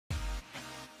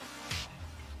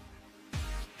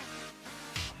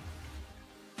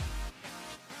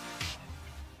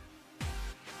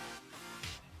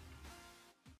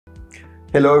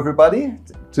Hello, everybody.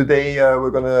 Today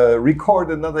we're going to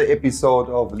record another episode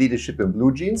of Leadership in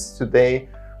Blue Jeans. Today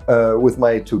with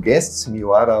my two guests,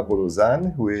 Mioara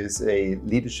Bolozan, who is a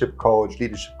leadership coach,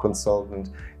 leadership consultant,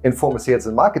 and former sales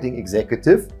and marketing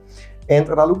executive, and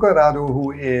Raluca Radu,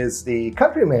 who is the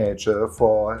country manager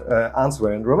for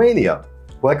ANSWEAR in Romania.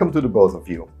 Welcome to the both of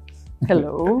you.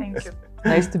 Hello. Thank you.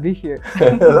 Nice to be here.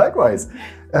 Likewise.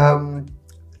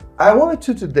 I wanted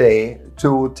to today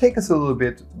to take us a little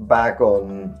bit back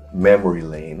on memory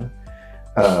lane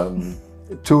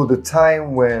to the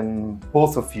time when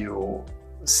both of you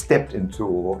stepped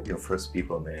into your first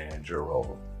people manager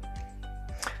role.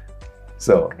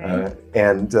 So,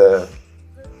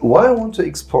 what I want to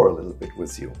explore a little bit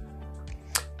with you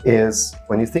is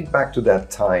when you think back to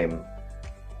that time,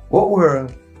 what were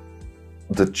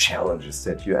the challenges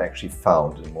that you actually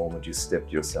found the moment you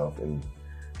stepped yourself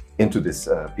into this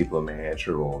people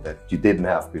manager role that you didn't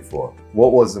have before?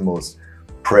 What was the most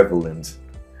prevalent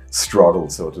struggle,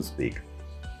 so to speak?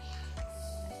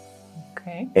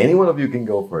 Okay. Any one of you can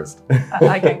go first.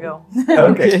 I can go.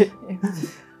 Okay.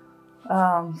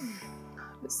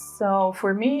 So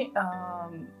for me,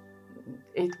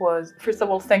 it was, first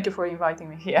of all, thank you for inviting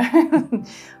me here.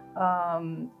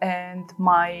 And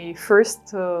my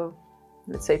first,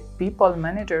 let's say, people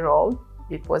manager role,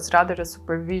 it was rather a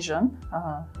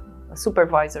a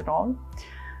supervisor role.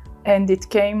 And it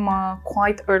came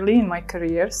quite early in my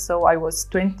career, so I was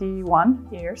 21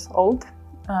 years old.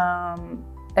 I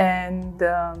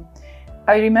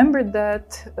remember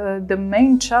that the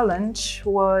main challenge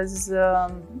was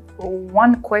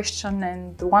one question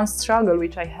and one struggle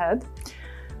which I had,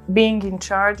 being in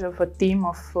charge of a team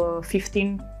of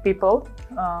 15 people.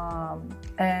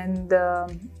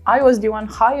 I was the one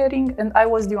hiring and I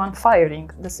was the one firing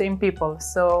the same people.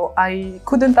 So I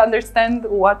couldn't understand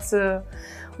what's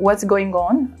going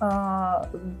on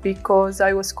because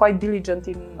I was quite diligent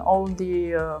in all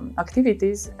the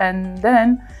activities. And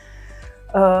then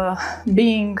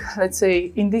being, let's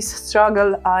say, in this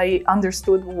struggle, I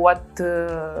understood what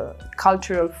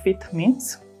cultural fit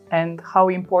means and how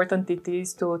important it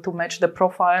is to match the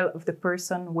profile of the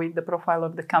person with the profile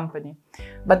of the company.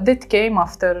 But that came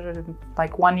after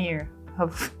like 1 year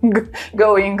of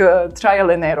going trial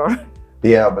and error.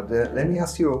 Yeah, but let me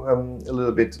ask you a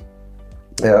little bit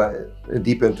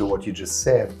deeper into what you just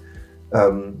said.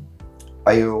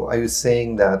 Are you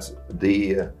saying that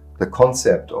the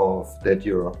concept of that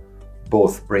you're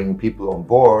both bringing people on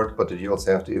board, but that you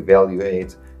also have to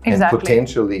evaluate and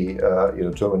potentially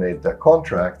terminate their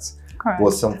contracts? Correct.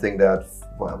 Was something that,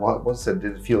 what was it?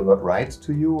 Did it feel not right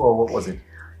to you, or what was it?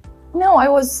 No, I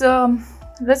was,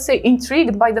 let's say,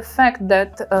 intrigued by the fact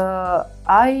that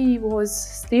I was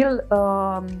still,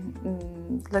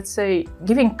 let's say,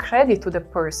 giving credit to the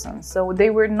person. So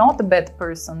they were not a bad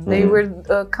person. They were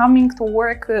coming to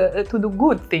work to do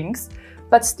good things,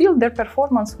 but still their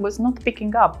performance was not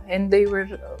picking up. And they were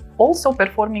also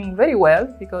performing very well,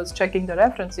 because checking the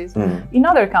references in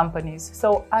other companies.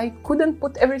 So I couldn't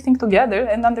put everything together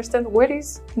and understand where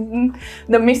is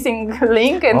the missing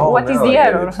link and what is the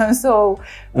error. So,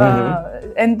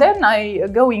 and then I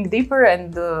going deeper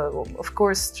and of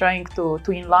course trying to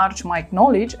enlarge my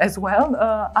knowledge as well,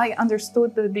 I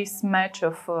understood this match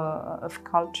of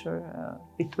culture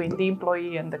between the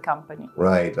employee and the company.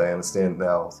 Right, I understand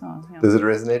now. So, yeah. Does it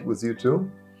resonate with you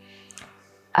too?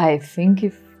 I think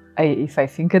if I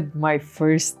think at my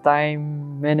first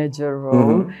time manager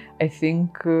role, I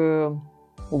think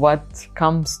what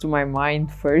comes to my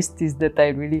mind first is that I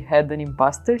really had an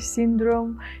imposter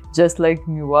syndrome. Just like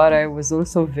Mioara, I was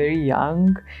also very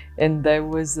young, and I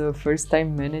was a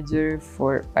first-time manager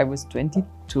I was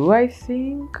 22, I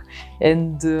think,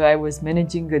 and I was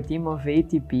managing a team of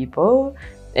 80 people.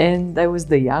 And I was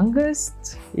the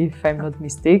youngest, if I'm not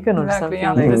mistaken, or something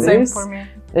like this. Same for me.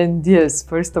 And yes,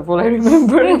 first of all, I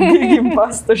remember a big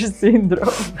imposter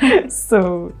syndrome.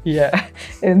 So yeah,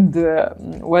 and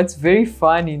what's very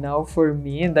funny now for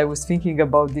me, and I was thinking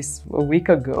about this a week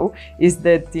ago, is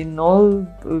that in all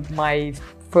my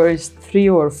first 3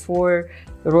 or 4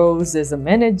 roles as a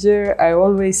manager, I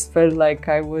always felt like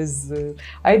I was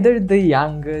either the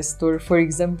youngest, or for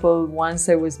example, once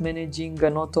I was managing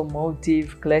an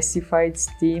automotive classifieds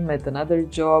team at another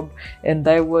job, and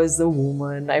I was a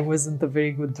woman. I wasn't a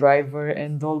very good driver,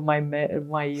 and all my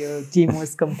team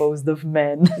was composed of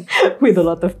men with a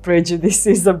lot of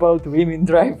prejudices about women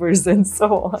drivers and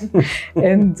so on.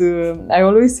 And I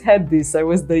always had this. I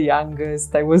was the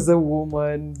youngest, I was a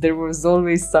woman. There was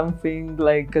always something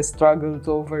like a struggle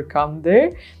to overcome there.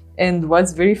 And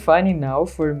what's very funny now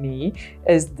for me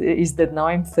is that now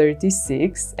I'm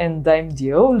 36 and I'm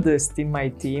the oldest in my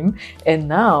team. And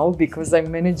now, because I'm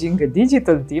managing a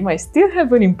digital team, I still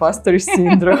have an imposter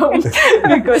syndrome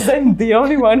because I'm the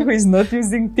only one who is not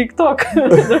using TikTok.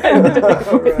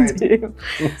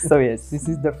 So yes, this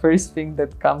is the first thing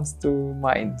that comes to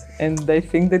mind. And I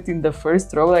think that in the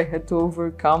first role, I had to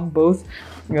overcome both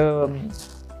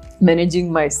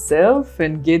managing myself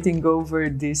and getting over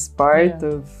this part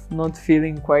of not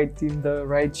feeling quite in the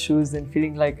right shoes and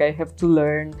feeling like I have to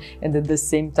learn, and at the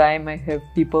same time I have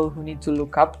people who need to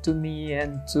look up to me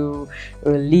and to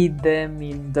lead them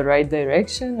in the right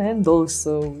direction. And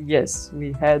also, yes,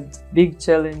 we had big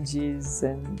challenges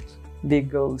and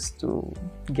big goals to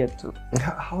get to.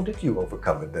 How did you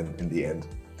overcome it then in the end?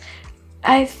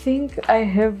 I think I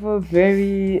have a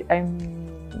very,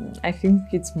 I think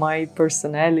it's my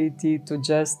personality to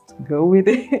just go with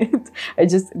it. I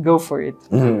just go for it.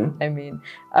 I mean,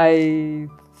 I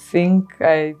think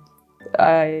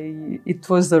it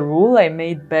was a rule I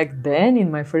made back then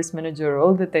in my first manager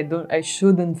role that I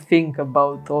shouldn't think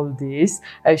about all this.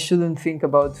 I shouldn't think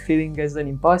about feeling as an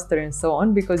imposter and so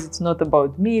on, because it's not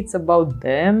about me, it's about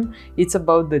them, it's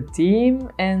about the team.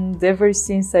 And ever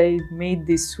since I made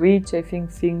this switch, I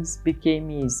think things became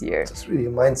easier. It's really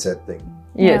a mindset thing.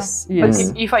 Yes, yes.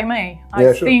 But if I may,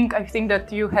 Yeah, sure. I think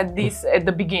that you had this at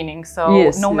the beginning. So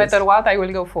no matter what, I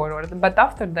will go forward. But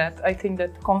after that, I think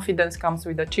that confidence comes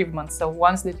with achievement. So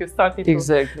once that you started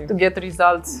to get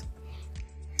results.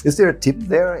 Is there a tip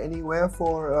there anywhere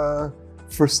for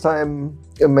first-time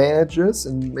managers,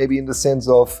 and maybe in the sense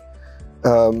of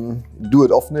do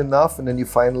it often enough and then you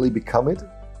finally become it?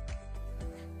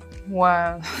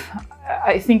 Well,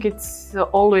 I think it's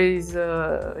always,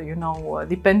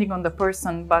 depending on the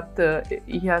person, but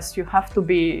yes, you have to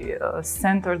be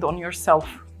centered on yourself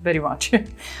very much.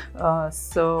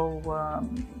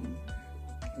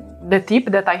 The tip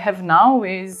that I have now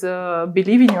is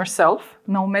believe in yourself,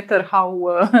 no matter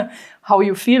how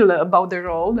you feel about the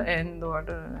role and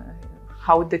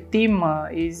how the team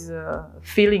is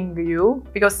feeling you.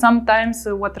 Because sometimes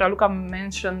what Raluca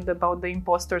mentioned about the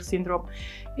imposter syndrome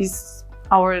is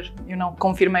our,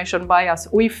 confirmation bias.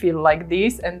 We feel like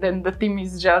this, and then the team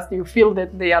is just, you feel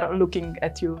that they are looking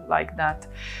at you like that.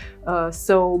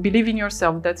 So believe in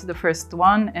yourself, that's the first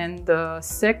one. And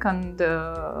second,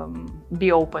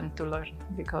 be open to learn,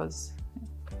 because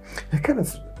it kind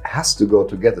of has to go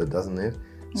together, doesn't it?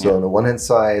 So on the one hand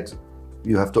side,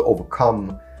 you have to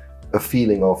overcome a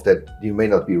feeling of that you may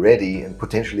not be ready, and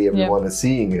potentially everyone is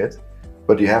seeing it,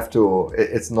 but you have to,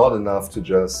 it's not enough to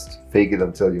just fake it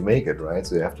until you make it, right?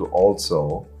 So you have to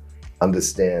also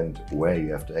understand where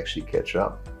you have to actually catch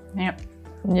up. Yeah.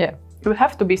 You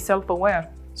have to be self-aware.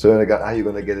 So are you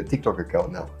going to get a TikTok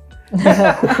account now?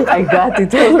 I got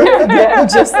it already. I'm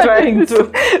just trying to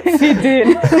fit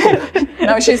in.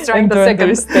 Now she's trying the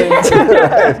second stage.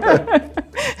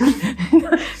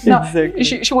 No, exactly.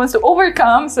 She wants to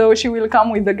overcome, so she will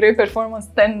come with the Great Performance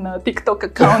 10 TikTok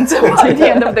accounts by the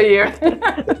end of the year.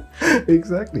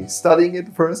 Exactly. Studying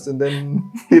it first and then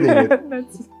hitting it.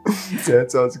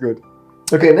 That sounds good.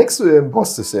 Okay, next to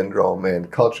imposter syndrome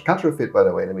and culture fit, by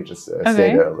the way, let me just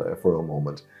stay there for a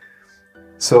moment.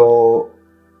 So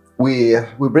we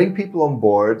bring people on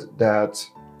board that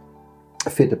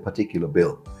fit a particular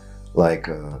bill. Like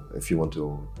if you want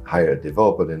to hire a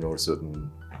developer, they know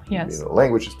certain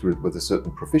languages with a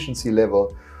certain proficiency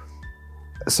level.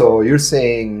 So you're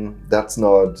saying that's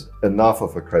not enough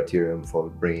of a criterion for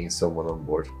bringing someone on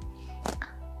board?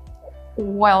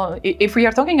 Well, if we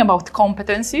are talking about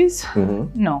competencies,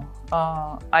 no.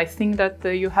 I think that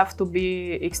you have to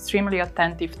be extremely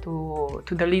attentive to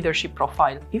the leadership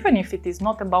profile, even if it is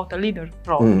not about a leader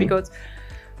role, because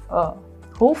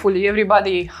hopefully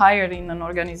everybody hired in an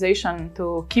organization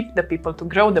to keep the people, to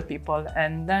grow the people.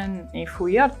 And then if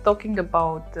we are talking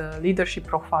about leadership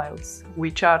profiles,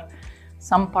 which are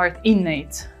some part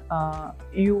innate,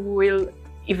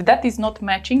 if that is not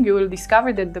matching, you will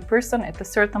discover that the person at a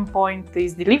certain point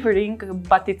is delivering,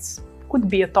 but could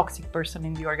be a toxic person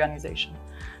in the organization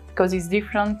because it's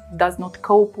different, does not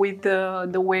cope with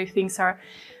the way things are.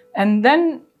 And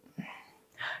then,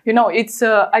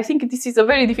 I think this is a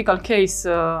very difficult case,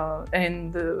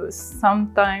 and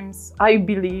sometimes I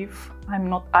believe, I'm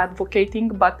not advocating,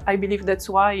 but I believe that's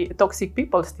why toxic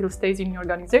people still stays in the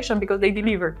organization, because they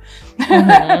deliver.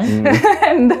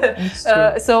 And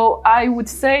so I would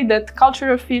say that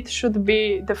cultural fit should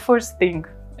be the first thing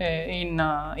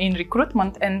in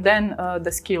recruitment, and then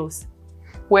the skills,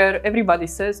 where everybody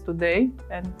says today,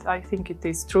 and I think it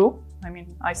is true, I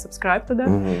mean, I subscribe to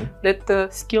that,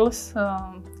 that skills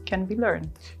can be learned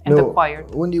and acquired.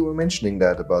 When you were mentioning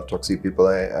that about toxic people,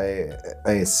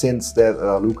 I sensed that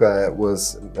Raluca was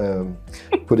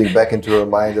putting back into her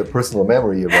mind a personal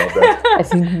memory about that. I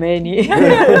think many.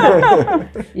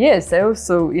 Yes, I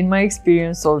also, in my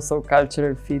experience, also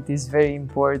cultural fit is very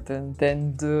important.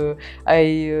 And I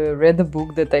read a book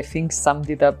that I think summed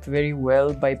it up very well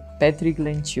by Patrick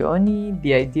Lencioni,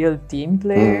 The Ideal Team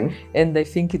Player. And I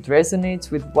think it resonates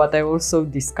with what I also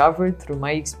discovered through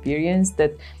my experience,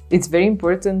 that it's very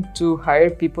important to hire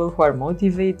people who are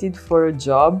motivated for a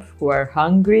job, who are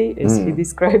hungry, as he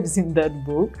describes in that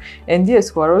book, and yes,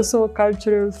 who are also a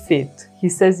cultural fit. He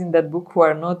says in that book, who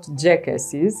are not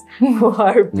jackasses, who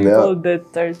are people that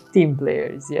are team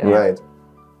players. Yeah. Right.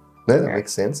 That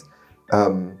makes sense.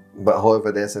 But however,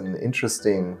 there's an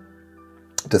interesting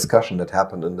discussion that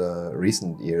happened in the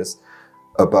recent years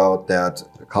about that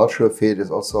cultural fit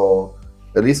is also,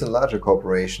 at least in larger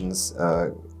corporations,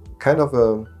 kind of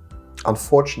a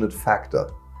unfortunate factor,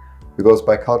 because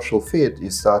by cultural fit you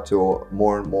start to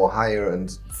more and more hire and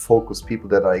focus people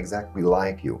that are exactly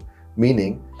like you,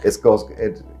 meaning it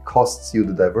costs you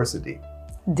the diversity.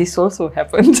 This also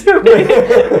happened to me.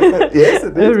 Yes,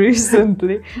 it did.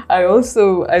 Recently. I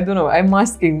don't know, I'm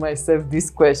asking myself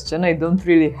this question. I don't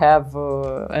really have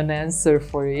an answer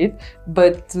for it.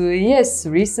 But yes,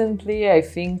 recently I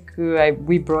think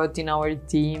we brought in our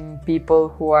team people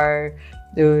who are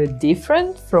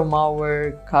different from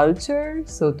our culture,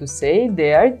 so to say.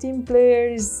 They are team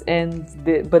players,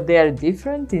 but they are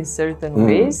different in certain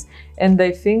ways. And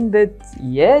I think that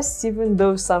yes, even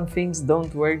though some things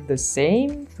don't work the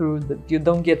same, you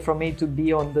don't get from A to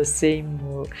B on the same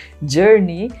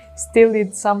journey, still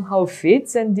it somehow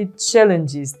fits and it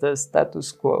challenges the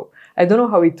status quo. I don't know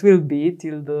how it will be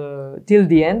till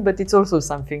the end, but it's also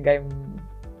something I'm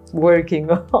working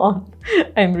on.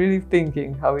 I'm really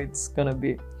thinking how it's gonna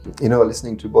be. You know,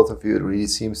 listening to both of you, it really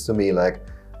seems to me like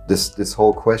this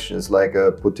whole question is like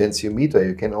a potentiometer.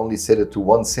 You can only set it to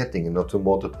one setting and not to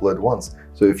multiple at once.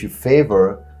 So if you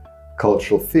favor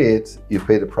cultural fit, you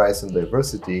pay the price in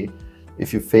diversity.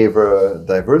 If you favor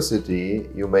diversity,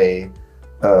 you may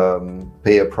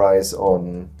pay a price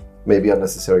on maybe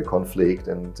unnecessary conflict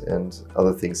and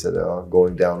other things that are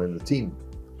going down in the team.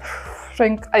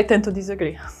 Frank, I tend to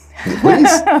disagree.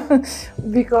 Please.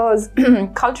 Because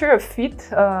cultural fit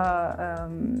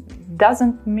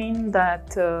doesn't mean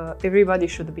that everybody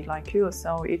should be like you.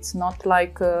 So it's not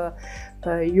like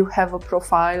you have a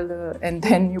profile and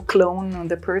then you clone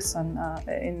the person.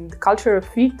 In cultural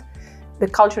fit, the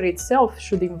culture itself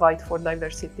should invite for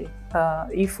diversity.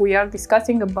 If we are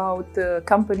discussing about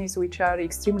companies which are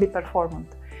extremely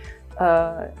performant,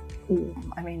 I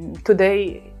mean,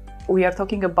 today we are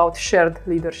talking about shared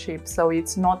leadership. So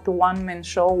it's not a one-man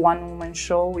show, one-woman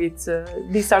show. It's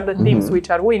these are the teams which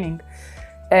are winning.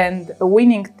 And a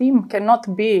winning team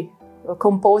cannot be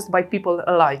composed by people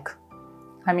alike.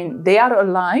 I mean, they are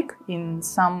alike in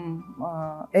some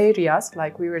areas,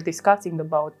 like we were discussing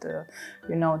about,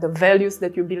 you know, the values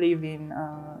that you believe in,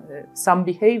 some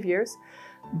behaviors,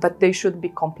 but they should be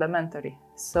complementary.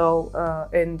 So,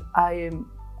 and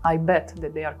I bet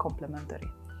that they are complementary.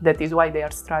 That is why they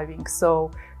are striving. So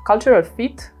cultural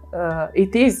fit,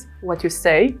 it is what you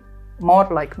say, more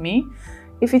like me.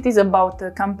 If it is about a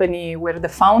company where the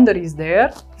founder is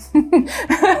there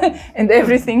and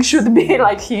everything should be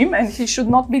like him and he should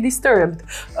not be disturbed.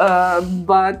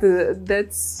 But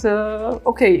that's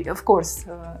okay, of course,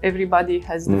 everybody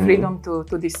has the freedom to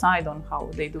decide on how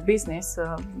they do business.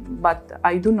 But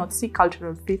I do not see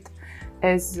cultural fit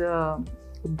as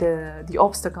the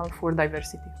obstacle for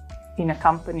diversity in a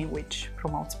company which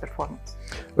promotes performance.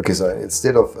 Okay, so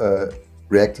instead of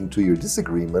reacting to your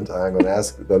disagreement, I'm going to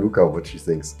ask Raluca what she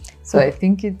thinks. So I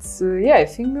think it's, I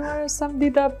think Mioara summed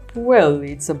it up well.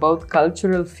 It's about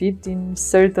cultural fit in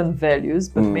certain values,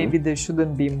 but maybe there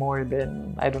shouldn't be more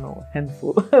than, I don't know, a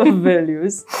handful of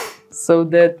values, so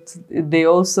that they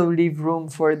also leave room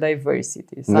for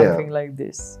diversity, something like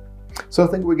this. So I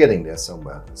think we're getting there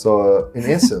somewhere. So in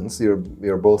essence,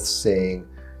 you're both saying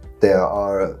there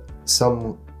are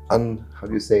some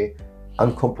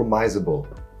uncompromisable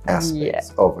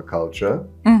aspects of a culture,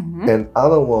 and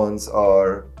other ones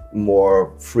are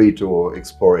more free to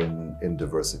explore in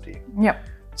diversity. Yeah.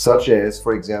 Such as,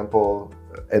 for example,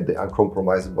 the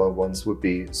uncompromisable ones would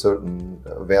be certain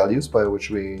values by which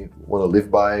we want to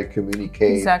live by,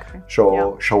 communicate,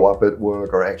 show up at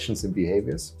work, or actions and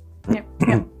behaviors.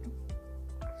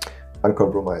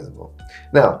 Uncompromisable.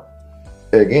 Now,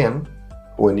 again,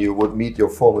 when you would meet your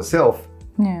former self,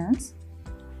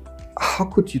 how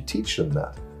could you teach them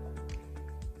that?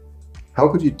 how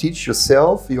could you teach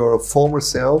yourself, your former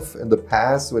self in the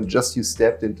past when just you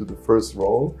stepped into the first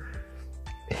role?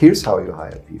 Here's how you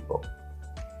hire people.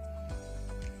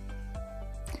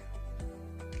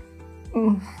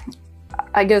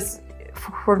 I guess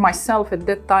for myself at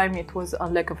that time it was a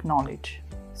lack of knowledge.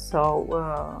 So,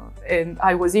 and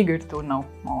I was eager to know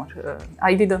more.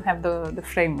 I didn't have the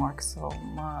framework, so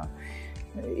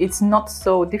it's not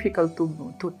so difficult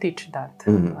to teach that.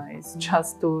 Mm-hmm. It's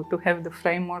just to have the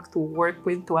framework to work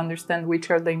with, to understand which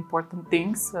are the important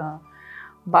things.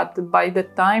 But by the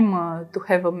time to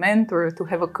have a mentor, to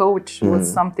have a coach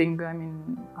was something, I mean,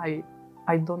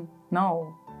 I don't know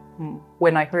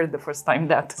when I heard the first time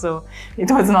that. So it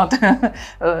was not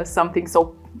something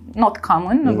so not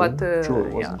common, but sure,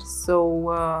 it yeah. wasn't. So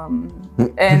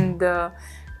and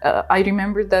I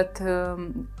remember that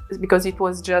because it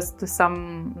was just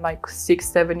some like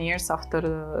 6-7 years after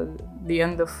the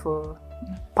end of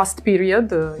past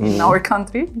period in our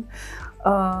country.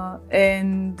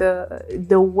 And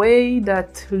the way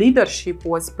that leadership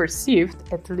was perceived,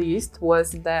 at least,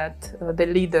 was that the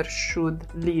leader should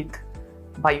lead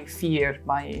by fear,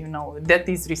 by, you know, that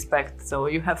is respect. So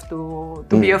you have to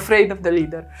be afraid of the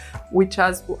leader, which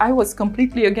I was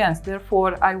completely against.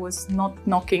 Therefore, I was not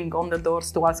knocking on the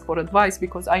doors to ask for advice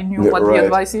because I knew what the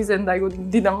advice is and I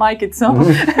didn't like it. So,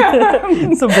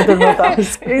 so better not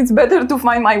ask. It's better to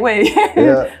find my way.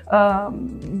 Yeah.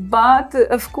 But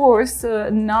of course,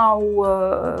 now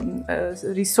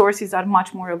resources are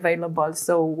much more available.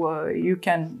 So you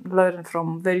can learn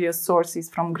from various sources,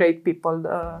 from great people.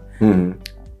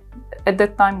 At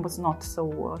that time was not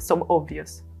so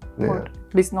obvious, or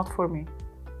at least not for me.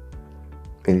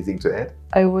 Anything to add?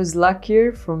 I was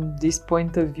luckier from this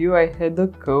point of view. I had a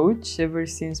coach ever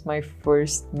since my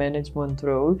first management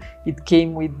role. It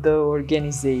came with the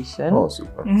organization. Oh,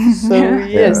 super. So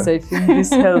yes, I think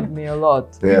this helped me a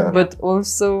lot. Yeah. But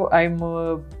also I'm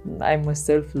a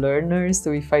self-learner,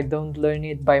 so if I don't learn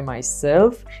it by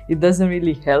myself, it doesn't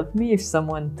really help me if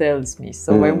someone tells me.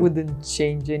 So I wouldn't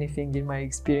change anything in my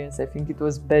experience. I think it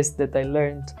was best that I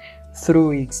learned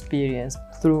through experience,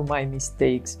 through my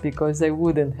mistakes, because I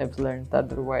wouldn't have learned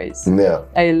otherwise. Yeah.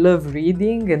 I love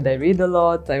reading and I read a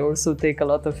lot. I also take a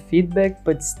lot of feedback,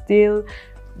 but still,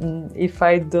 if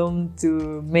I don't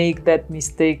make that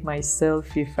mistake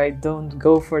myself, if I don't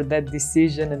go for that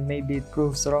decision and maybe it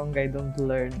proves wrong, I don't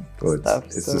learn stuff.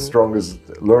 It's the strongest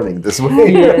learning this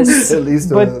way. Yes, at least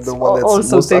but the one that's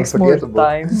also most takes more unforgettable.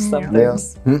 time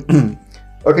sometimes. Yeah.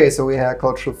 Okay, so we had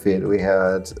cultural fit, we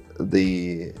had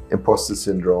the imposter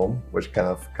syndrome, which kind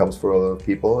of comes for a lot of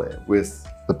people with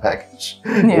the package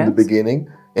in the beginning.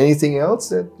 Anything else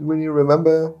that when you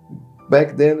remember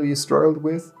back then you struggled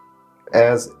with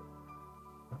as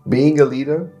being a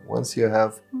leader once you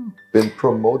have been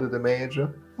promoted a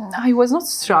manager? I was not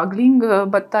struggling,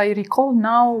 but I recall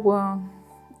now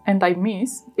and I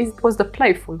miss, it was the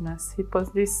playfulness. It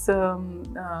was this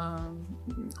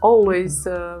always,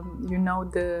 you know,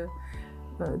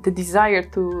 the desire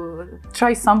to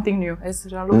try something new. As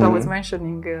Raluca was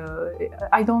mentioning,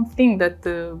 I don't think that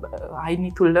I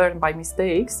need to learn by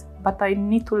mistakes, but I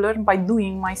need to learn by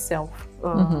doing myself.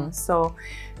 So,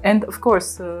 and of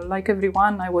course, like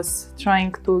everyone, I was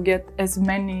trying to get as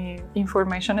many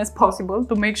information as possible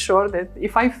to make sure that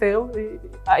if I fail,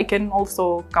 I can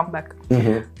also come back.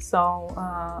 So,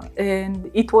 and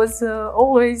it was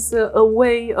always a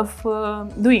way of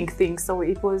doing things. So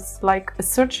it was like a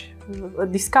search, a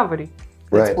discovery,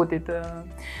 let's put it.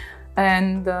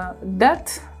 And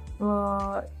that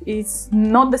is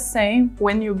not the same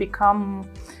when you become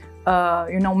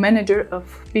you know, manager of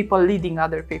people leading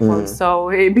other people.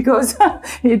 So because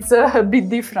it's a bit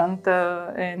different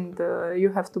and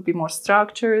you have to be more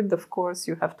structured. Of course,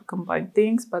 you have to combine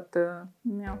things, but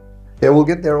yeah. Yeah, we'll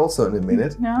get there also in a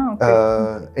minute. Yeah,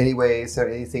 okay. Anyway, is there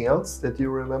anything else that you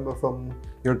remember from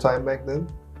your time back then?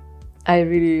 I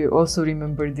really also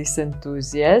remember this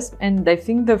enthusiasm, and I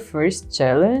think the first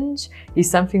challenge is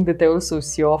something that I also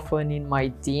see often in my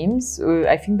teams.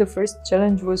 I think the first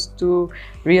challenge was to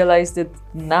realize that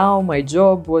now my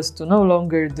job was to no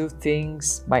longer do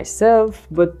things myself,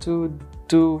 but to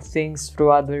do things through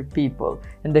other people.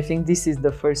 And I think this is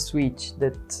the first switch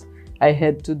that I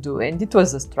had to do, and it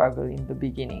was a struggle in the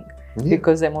beginning.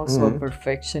 Because I'm also a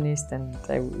perfectionist, and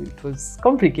it was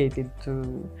complicated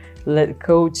to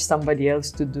coach somebody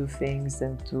else to do things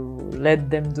and to let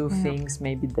them do things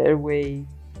maybe their way,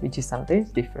 which is sometimes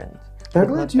different. I'm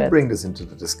glad you bring this into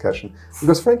the discussion,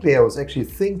 because frankly I was actually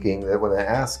thinking that when I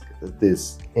ask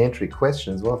this entry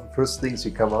questions, one of the first things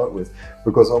you come out with,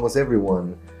 because almost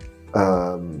everyone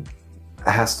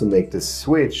has to make this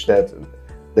switch that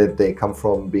that they come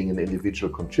from being an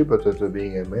individual contributor to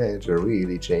being a manager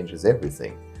really changes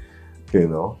everything, you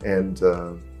know, and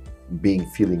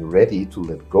feeling ready to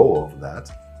let go of that.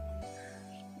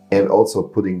 And also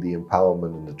putting the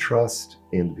empowerment and the trust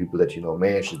in the people that you know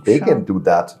manage. They can do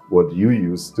that, what you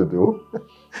used to do,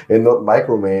 and not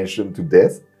micromanage them to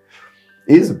death,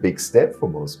 is a big step for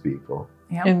most people.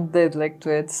 Yeah. And I'd like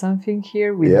to add something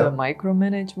here with the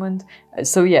micromanagement.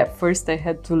 So yeah, first I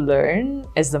had to learn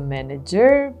as a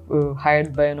manager,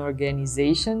 hired by an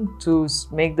organization, to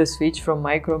make the switch from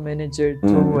micromanager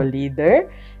to a leader.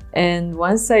 And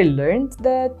once I learned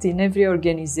that, in every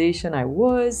organization I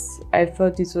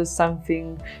thought it was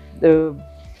something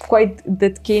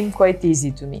that came quite easy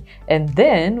to me. And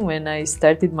then when I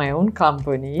started my own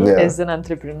company as an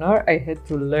entrepreneur, I had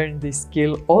to learn this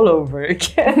skill all over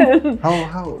again.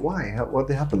 Why?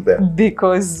 What happened there?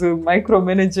 Because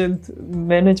management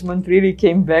really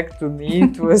came back to me.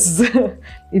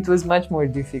 It was much more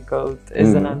difficult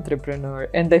as an entrepreneur.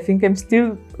 And I think I'm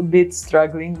still a bit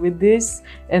struggling with this.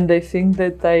 And I think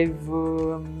that I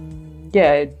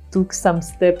took some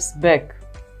steps back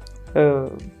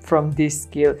from this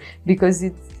skill, because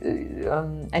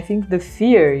I think the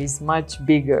fear is much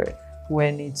bigger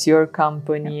when it's your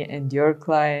company and your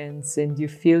clients, and you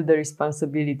feel the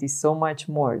responsibility so much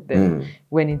more than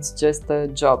when it's just a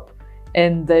job.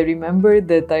 And I remember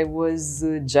that I was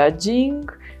judging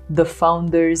the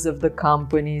founders of the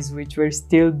companies which were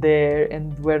still there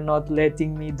and were not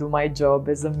letting me do my job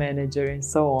as a manager and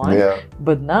so on.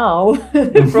 But now,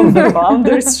 from the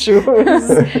founders' shoes,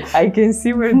 I can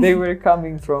see where they were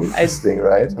coming from. Interesting,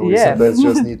 right? We sometimes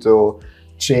just need to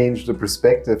change the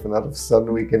perspective, and all of a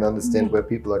sudden we can understand where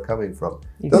people are coming from.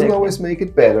 Doesn't always make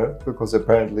it better, because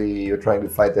apparently you're trying to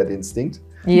fight that instinct.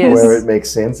 Where it makes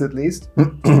sense, at least.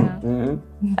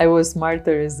 I was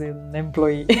smarter as an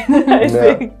employee, I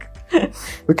think.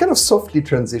 We kind of softly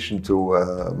transitioned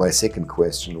to my second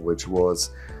question, which was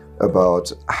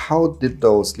about how did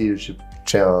those leadership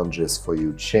challenges for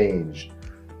you change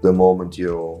the moment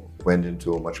you went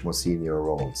into much more senior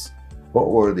roles?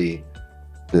 What were the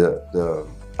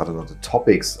I don't know, the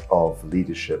topics of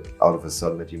leadership out of a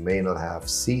sudden that you may not have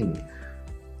seen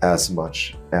as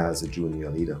much as a junior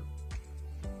leader?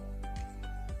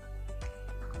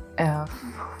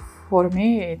 For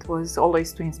me, it was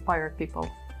always to inspire people.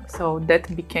 So that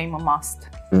became a must.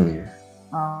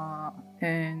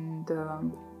 And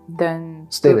then...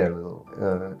 Stay there a little.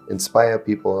 Inspire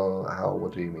people, how?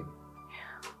 What do you mean?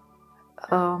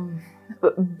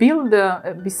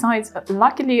 Besides,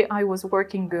 luckily I was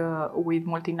working with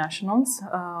multinationals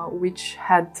which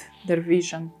had their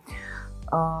vision.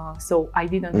 So I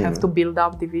didn't have to build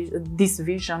up this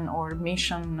vision or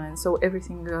mission, and so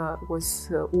everything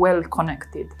was well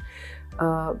connected.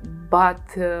 But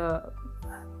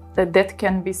that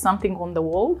can be something on the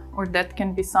wall, or that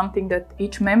can be something that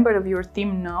each member of your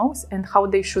team knows, and how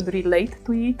they should relate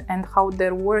to it, and how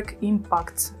their work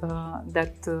impacts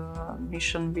that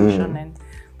mission, vision, and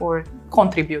or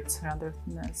contributes, rather,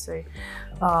 let's say.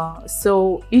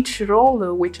 So each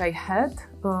role which I had,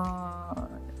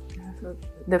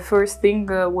 the first thing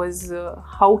was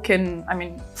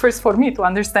first for me to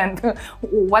understand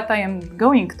what I am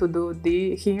going to do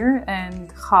here,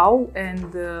 and how,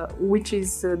 and which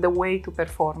is the way to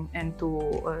perform, and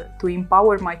to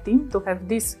empower my team to have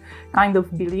this kind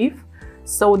of belief,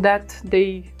 so that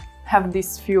they have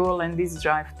this fuel and this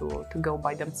drive to go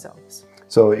by themselves.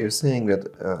 So you're saying that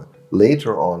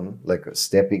later on, like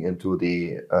stepping into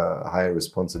the higher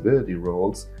responsibility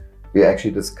roles, you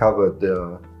actually discovered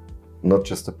not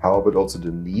just the power, but also the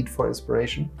need for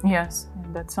inspiration? Yes,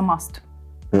 that's a must.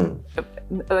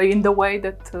 In the way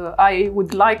that I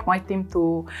would like my team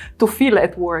to feel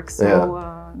at work. So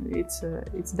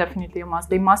it's definitely a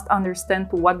must. They must understand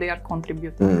to what they are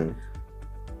contributing.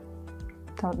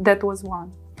 So that was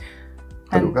one.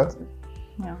 Raluca?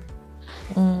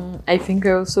 I think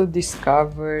I also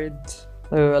discovered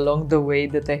along the way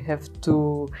that I have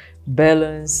to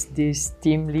balance these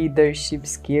team leadership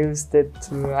skills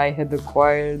that I had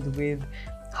acquired with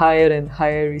higher and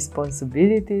higher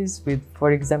responsibilities, with,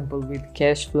 for example, with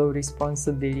cash flow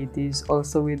responsibilities,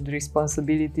 also with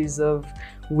responsibilities of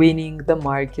winning the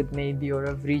market maybe, or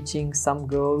of reaching some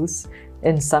goals.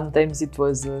 And sometimes it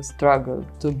was a struggle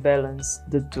to balance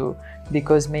the two,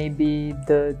 because maybe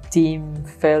the team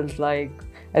felt like,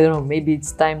 I don't know, maybe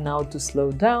it's time now to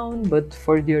slow down, but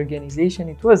for the organization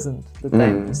it wasn't the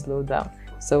time to slow down.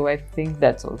 So I think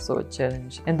that's also a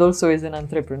challenge. And also as an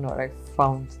entrepreneur, I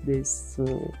found this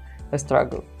a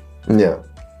struggle. Yeah.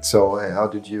 So how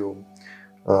did you,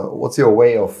 what's your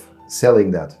way of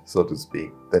selling that, so to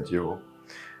speak, that you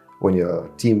when your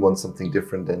team wants something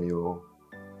different, then you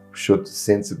should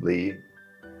sensibly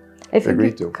I think agree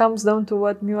it to. comes down to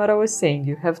what Mioara was saying.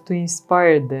 You have to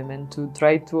inspire them and to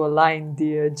try to align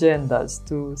the agendas,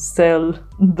 to sell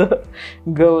the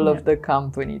goal of the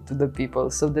company to the people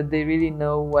so that they really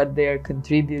know what they are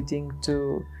contributing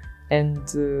to, and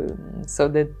so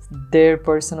that their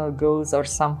personal goals are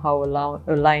somehow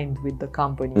aligned with the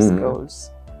company's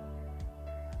goals.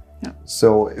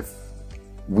 So if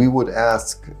we would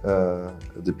ask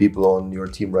the people on your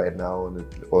team right now,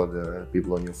 or the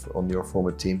people on your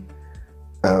former team,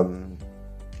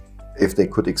 if they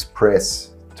could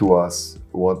express to us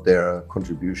what their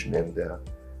contribution and their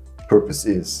purpose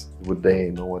is, would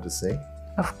they know what to say?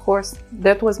 Of course,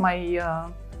 that was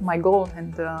my goal,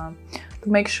 and to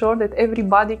make sure that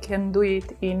everybody can do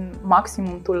it in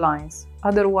maximum 2 lines.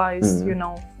 Otherwise, you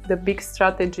know, the big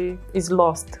strategy is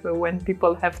lost when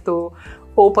people have to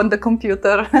open the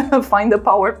computer, find the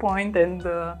PowerPoint,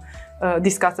 and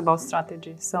discuss about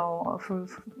strategy. So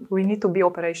we need to be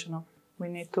operational. We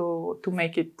need to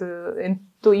make it and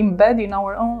to embed in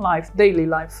our own life, daily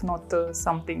life, not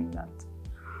something that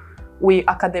we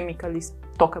academically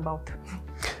talk about.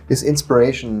 Is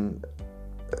inspiration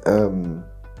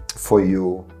for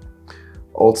you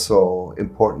also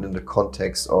important in the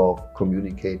context of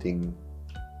communicating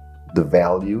the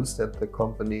values that the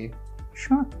company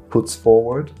puts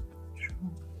forward? Sure.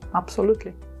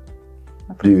 Absolutely.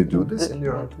 Do you do this in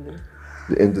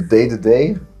the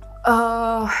day-to-day?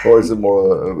 Or is it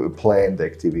more a planned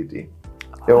activity?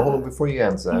 Hold on, before you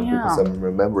answer, because I'm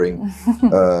remembering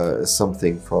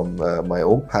something from my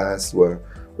own past, where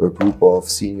a group of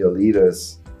senior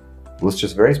leaders was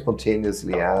just very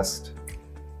spontaneously asked,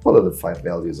 what are the 5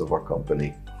 values of our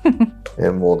company?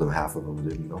 And more than half of them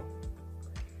didn't know.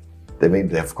 They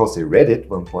made, of course, they read it at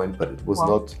one point, but it was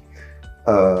not,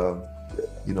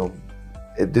 you know,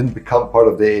 it didn't become part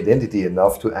of their identity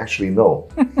enough to actually know.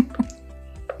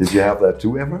 Did you have that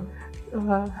too, ever?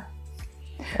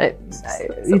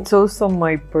 It's also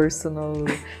my personal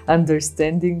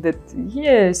understanding that,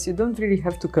 yes, you don't really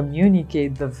have to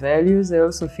communicate the values. I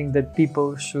also think that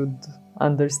people should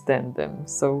understand them.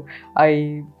 So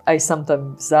I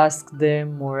sometimes ask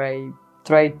them, or I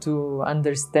try to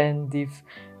understand if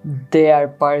they are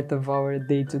part of our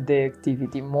day-to-day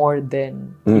activity more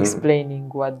than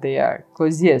explaining what they are.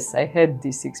 Because yes, I had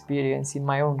this experience in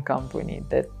my own company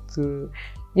that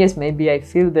yes, maybe I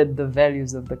feel that the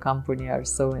values of the company are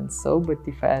so and so, but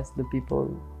if I ask the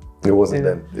people, it wasn't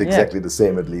then exactly the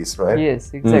same, at least, right?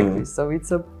 Yes, exactly. So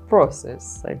it's a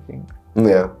process, I think.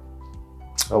 Yeah.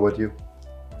 How about you?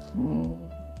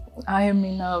 I am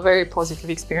in a very positive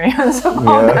experience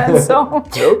about that. So,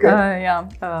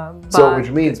 So,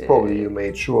 which means probably you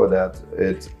made sure that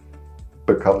it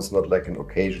becomes not like an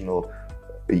occasional,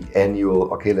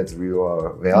 annual, okay, let's review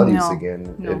our values again.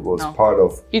 It was part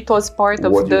of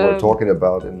what you were talking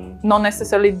about. Not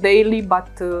necessarily daily, but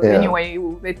anyway,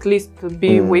 at least to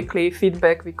be weekly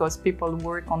feedback, because people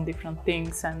work on different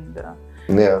things and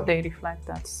they reflect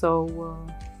that. So,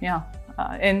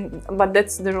 but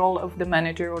that's the role of the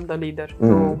manager or the leader,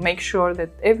 to make sure that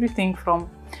everything from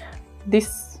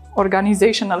this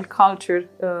organizational culture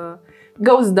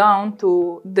goes down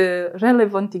to the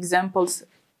relevant examples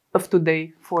of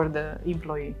today for the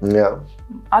employee.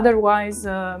 Otherwise,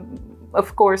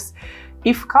 of course,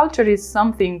 if culture is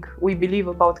something we believe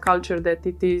about culture, that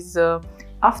it is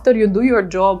after you do your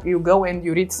job, you go and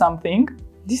you read something.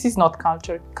 This is not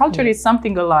culture. Culture is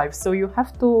something alive. So you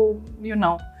have to, you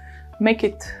know, make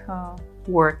it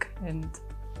work and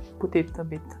put it a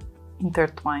bit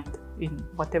intertwined in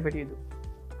whatever you do.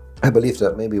 I believe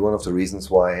that maybe one of the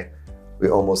reasons why we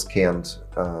almost can't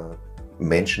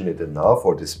mention it enough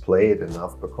or display it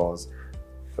enough, because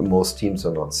most teams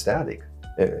are not static,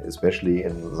 especially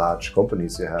in large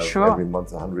companies. You have every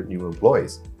month 100 new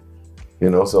employees, you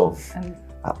know, so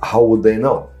how would they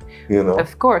know? You know?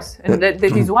 Of course, and that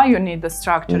is why you need the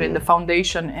structure and the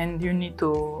foundation, and you need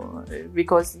to,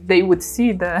 because they would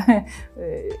see the,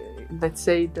 let's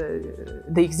say,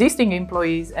 the existing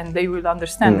employees, and they will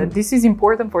understand that this is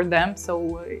important for them.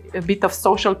 So a bit of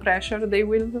social pressure, they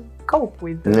will cope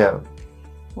with.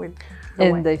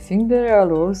 And I think there are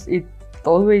also, it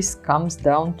always comes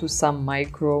down to some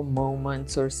micro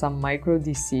moments or some micro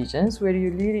decisions where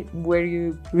you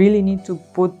really need to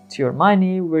put your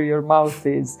money where your mouth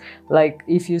is. Like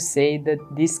if you say that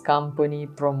this company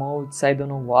promotes I don't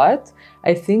know what,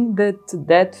 I think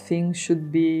that thing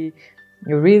should be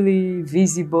really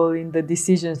visible in the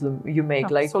decisions you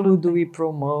make. Like who do we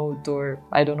promote, or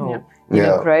I don't know, in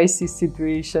a crisis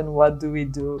situation, what do we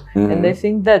do? And I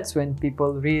think that's when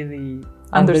people really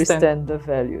understand the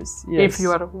values. Yes. If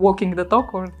you are walking the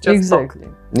talk or just talk.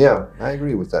 Yeah, I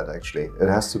agree with that actually. It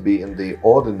has to be in the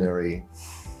ordinary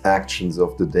actions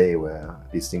of the day where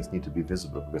these things need to be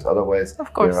visible, because otherwise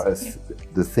of course,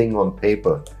 the thing on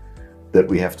paper that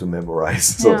we have to memorize,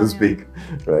 so to speak,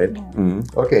 right?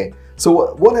 Okay,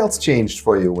 so what else changed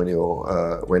for you when you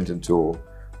went into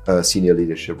senior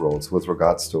leadership roles with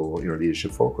regards to your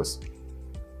leadership focus?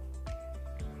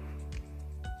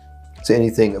 So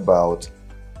anything about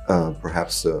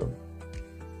perhaps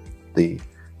the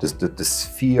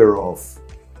sphere of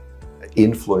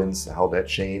influence, how that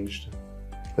changed?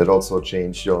 That also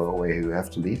changed your way you have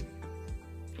to lead?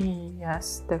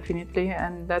 Yes, definitely.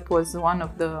 And that was one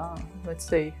of the, let's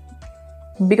say,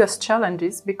 biggest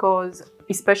challenges, because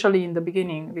especially in the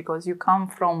beginning, because you come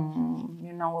from,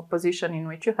 you know, a position in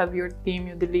which you have your team,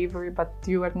 you deliver, but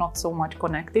you are not so much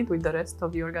connected with the rest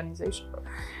of the organization.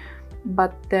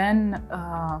 But then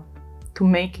to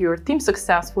make your team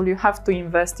successful, you have to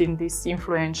invest in this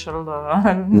influential,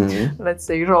 let's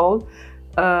say, role.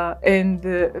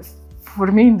 For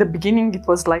me, in the beginning, it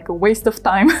was like a waste of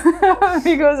time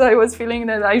because I was feeling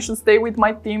that I should stay with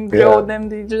my team, grow them.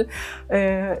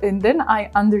 And then I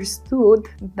understood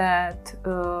that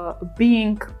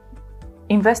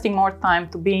investing more time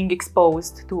to being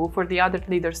exposed for the other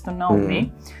leaders to know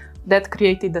me, that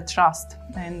created the trust,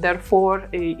 and therefore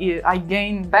I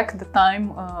gained back the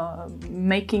time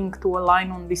making to align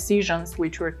on decisions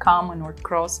which were common or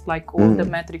crossed, like all the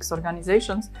metrics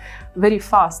organizations, very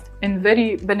fast and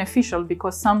very beneficial,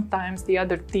 because sometimes the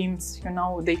other teams, you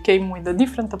know, they came with a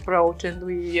different approach, and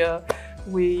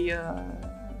we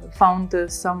found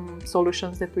some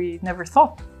solutions that we never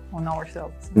thought on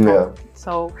ourselves.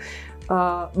 So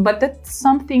but that's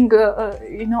something,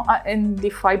 you know, and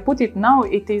if I put it now,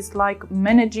 it is like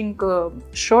managing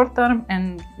short-term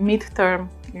and mid-term,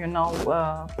 you know,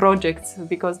 projects,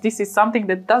 because this is something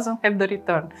that doesn't have the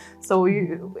return. So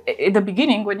at the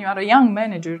beginning, when you are a young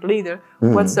manager, leader,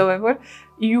 whatsoever,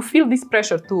 you feel this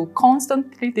pressure to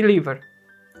constantly deliver.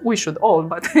 We should all,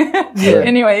 but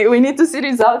anyway, we need to see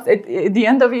results at the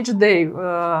end of each day.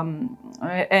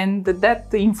 And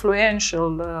that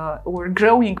influential or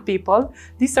growing people,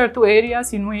 these are two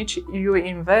areas in which you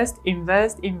invest,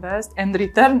 and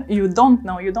return, you don't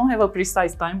know, you don't have a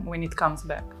precise time when it comes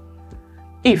back.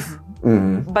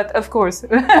 But of course,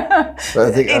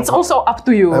 I think it's also up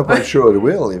to you. I'm quite sure it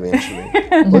will eventually.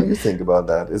 What do you think about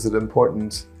that? Is it an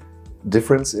important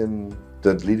difference in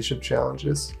the leadership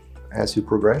challenges as you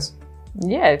progress?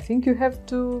 Yeah, I think you have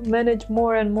to manage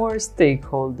more and more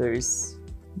stakeholders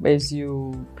as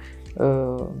you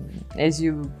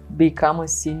become a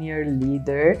senior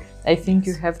leader. I think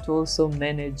you have to also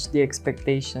manage the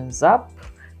expectations up,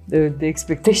 the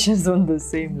expectations on the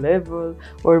same level,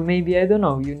 or maybe, I don't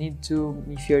know, you need to,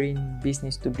 if you're in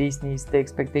business to business, the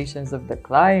expectations of the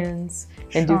clients,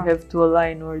 and you have to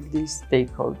align all these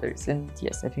stakeholders. And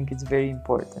yes, I think it's very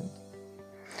important.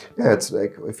 Yeah, it's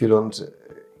like if you don't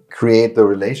create the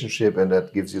relationship, and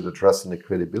that gives you the trust and the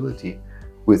credibility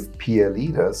with peer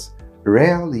leaders,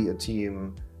 rarely a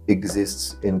team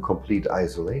exists in complete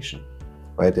isolation,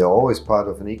 right? They're always part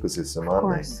of an ecosystem,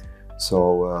 aren't they? So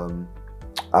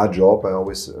our job, I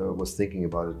always was thinking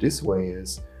about it this way,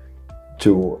 is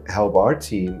to help our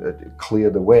team clear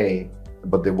the way,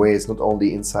 but the way is not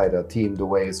only inside our team, the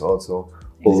way is also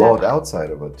a lot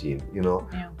outside of our team. You know,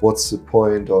 what's the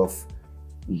point of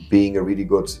being a really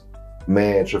good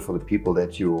manager for the people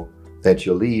that you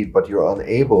lead, but you're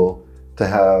unable to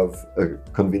have a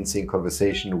convincing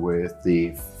conversation with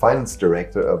the finance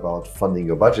director about funding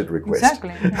your budget request.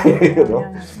 You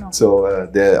know? So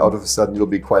there, out of a sudden, you'll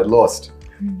be quite lost.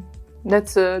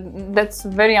 That's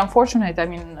very unfortunate. I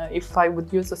mean, if I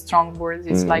would use a strong word,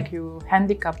 it's like you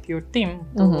handicap your team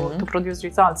to produce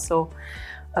results. So,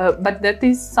 but that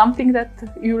is something that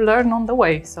you learn on the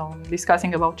way. So,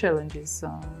 discussing about challenges.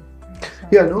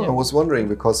 I was wondering,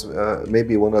 because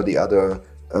maybe one or the other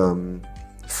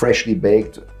freshly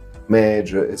baked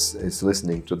manager is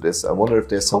listening to this. I wonder if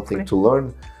there's something to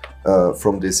learn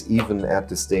from this, even at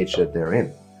the stage that they're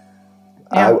in.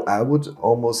 I would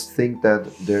almost think that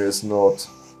there is not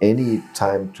any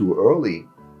time too early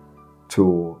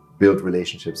to build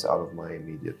relationships out of my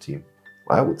immediate team,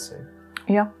 I would say.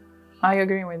 Yeah, I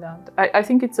agree with that. I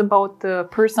think it's about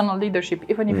personal leadership,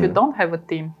 even if you don't have a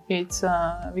team. It's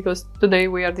because today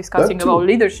we are discussing about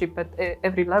leadership at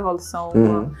every level. So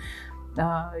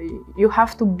you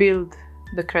have to build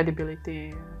the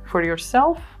credibility for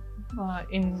yourself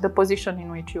in the position in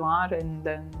which you are, and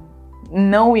then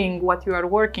knowing what you are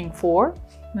working for,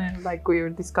 like we were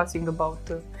discussing about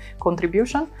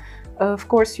contribution, of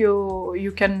course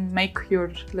you can make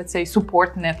your, let's say,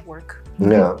 support network.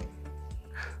 Yeah.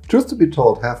 Truth to be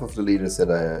told, half of the leaders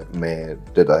that I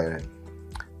met,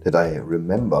 that I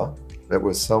remember, that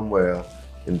was somewhere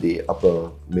in the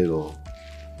upper middle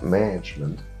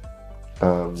management,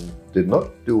 did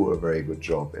not do a very good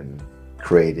job in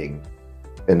creating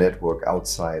a network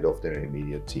outside of their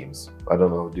immediate teams. I don't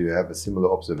know, do you have a similar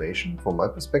observation? From my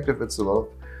perspective, it's a lot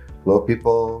of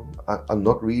people are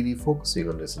not really focusing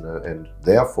on this and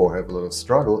therefore have a lot of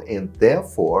struggle, and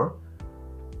therefore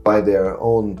by their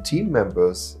own team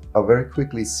members are very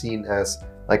quickly seen as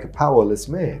like a powerless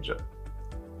manager,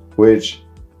 which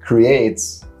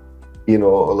creates, you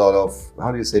know, a lot of,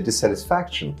 how do you say,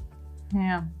 dissatisfaction.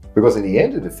 Yeah. Because in the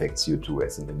end it affects you too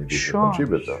as an individual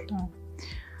contributor. Sure.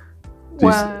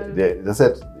 Does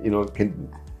that, you know,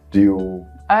 do you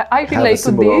I have a relate to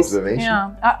similar this. observation?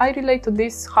 Yeah, I relate to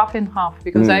this half and half,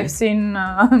 because I've seen.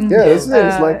 Yeah, it's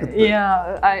like.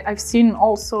 Yeah, I've seen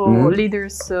also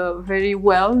leaders very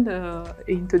well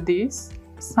into this.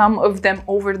 Some of them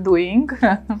overdoing.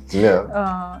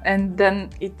 Yeah. And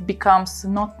then it becomes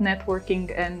not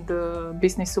networking and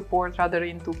business support, rather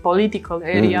into political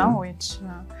area, which.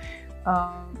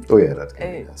 Oh yeah, that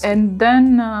can be nasty. And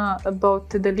then about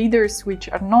the leaders which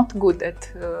are not good at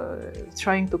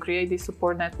trying to create this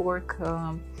support network,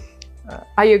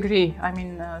 I agree. I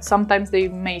mean, sometimes they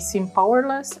may seem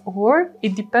powerless, or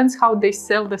it depends how they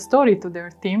sell the story to their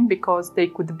team, because they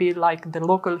could be like the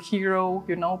local hero,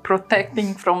 you know,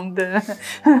 protecting from the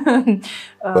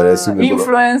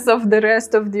influence of the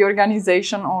rest of the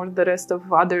organization or the rest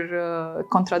of other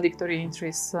contradictory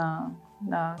interests.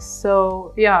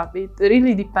 So yeah, it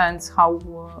really depends how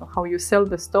you sell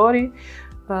the story,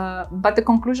 but the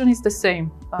conclusion is the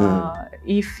same.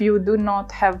 If you do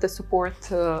not have the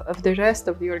support of the rest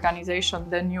of the organization,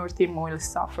 then your team will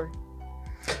suffer.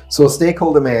 So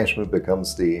stakeholder management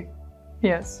becomes the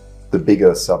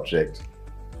bigger subject,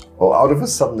 or out of a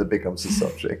sudden it becomes a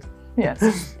subject.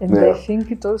 Yes. And I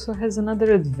think it also has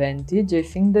another advantage. I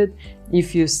think that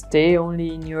if you stay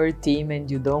only in your team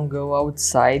and you don't go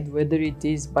outside, whether it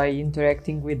is by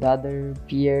interacting with other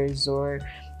peers or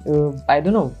I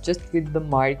don't know, just with the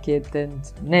market and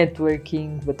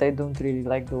networking, but I don't really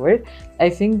like the word. I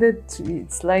think that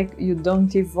it's like you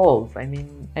don't evolve. I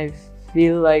mean, I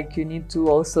feel like you need to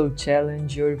also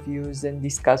challenge your views and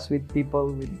discuss with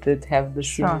people that have the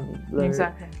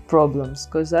similar problems,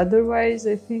 because otherwise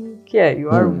I think, yeah, you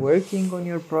are working on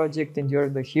your project and you're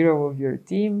the hero of your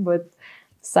team, but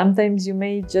sometimes you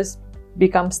may just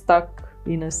become stuck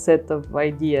in a set of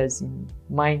ideas, in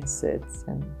mindsets.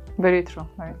 And very true,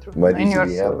 very true. Might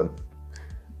easily happen.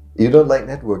 You don't like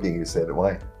networking, you said.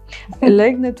 Why? I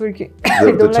like networking.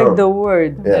 I don't like the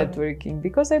word networking,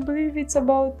 because I believe it's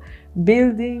about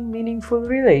building meaningful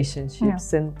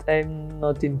relationships, and I'm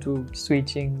not into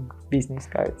switching business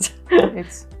cards.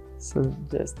 It's so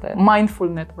just that. Mindful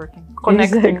networking,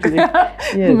 connecting. Exactly.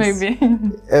 Yes. Maybe.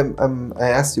 I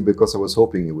asked you because I was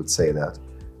hoping you would say that,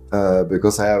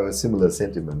 because I have a similar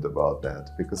sentiment about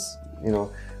that. Because, you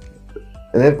know,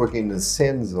 networking in the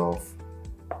sense of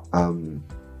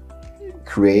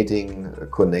creating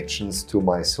connections to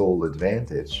my sole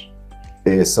advantage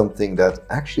is something that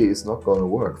actually is not going to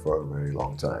work for a very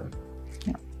long time.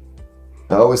 Yeah.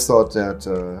 I always thought that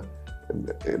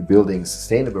building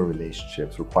sustainable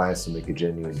relationships requires to make a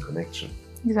genuine connection.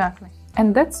 Exactly.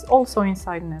 And that's also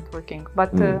inside networking.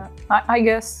 But I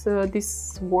guess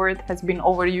this word has been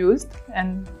overused,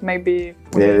 and maybe...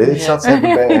 Yeah, it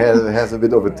has a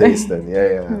bit of a taste then.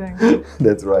 Yeah. Exactly.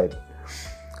 That's right.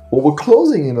 Well, we're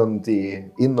closing in on the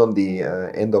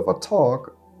end of our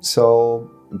talk. So,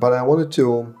 but I wanted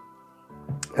to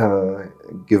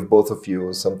give both of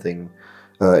you something,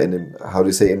 a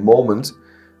moment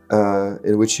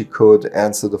in which you could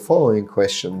answer the following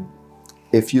question.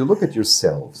 If you look at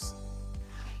yourselves,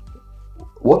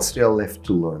 what's there left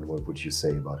to learn? What would you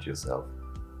say about yourself?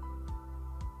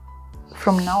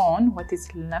 From now on, what is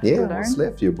left to learn? Yeah, what's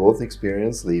left? You're both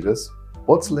experienced leaders.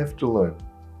 What's left to learn?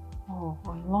 Oh,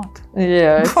 a lot.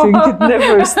 Yeah, I think it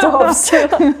never stops.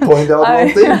 Point out one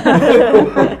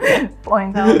thing.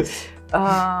 Point out.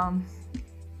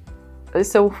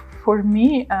 So for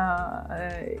me,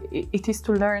 it is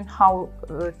to learn how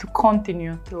to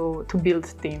continue to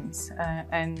build teams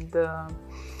and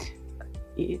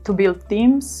to build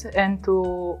teams and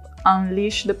to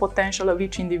unleash the potential of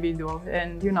each individual.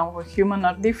 And you know, humans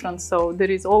are different, so there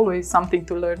is always something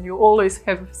to learn. You always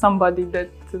have somebody that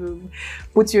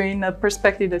puts you in a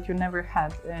perspective that you never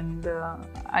had. And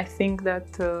I think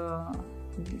that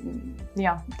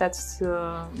yeah, that's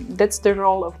the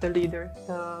role of the leader.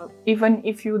 Even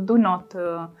if you do not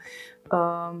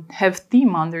have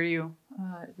team under you,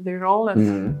 the role of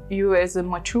you as a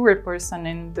mature person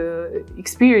and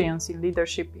experience in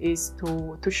leadership is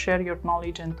to share your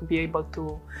knowledge and to be able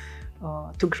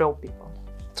to grow people.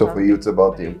 So for you, it's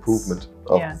about the improvement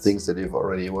of yes. the things that you've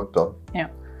already worked on. Yeah.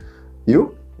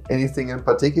 You? Anything in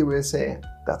particular you say,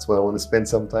 that's what I want to spend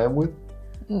some time with?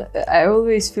 I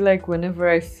always feel like whenever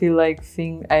I feel like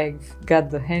I've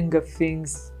got the hang of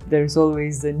things, there's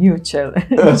always a new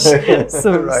challenge.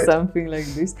 So right. Something like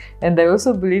this. And I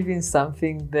also believe in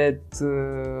something that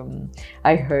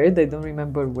I heard, I don't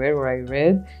remember where or I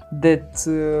read, that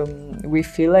we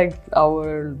feel like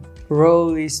our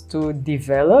role is to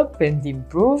develop and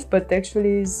improve, but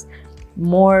actually is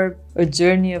more a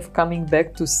journey of coming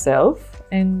back to self.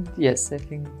 And yes, I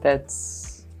think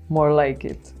that's more like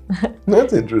it.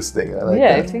 That's interesting. I like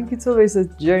that. I that. think it's always a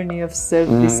journey of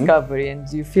self-discovery, and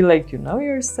you feel like you know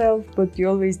yourself, but you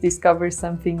always discover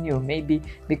something new. Maybe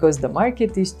because the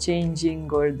market is changing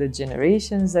or the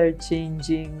generations are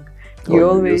changing. You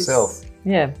always yourself.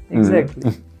 Yeah,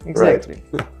 exactly. Exactly.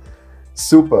 Right.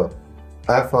 Super.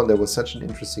 I found that was such an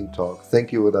interesting talk.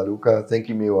 Thank you, Raluca. Thank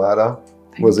you, Mioara.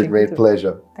 It was a great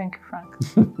pleasure. Thank you, Frank.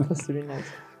 It was really nice.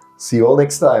 See you all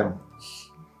next time.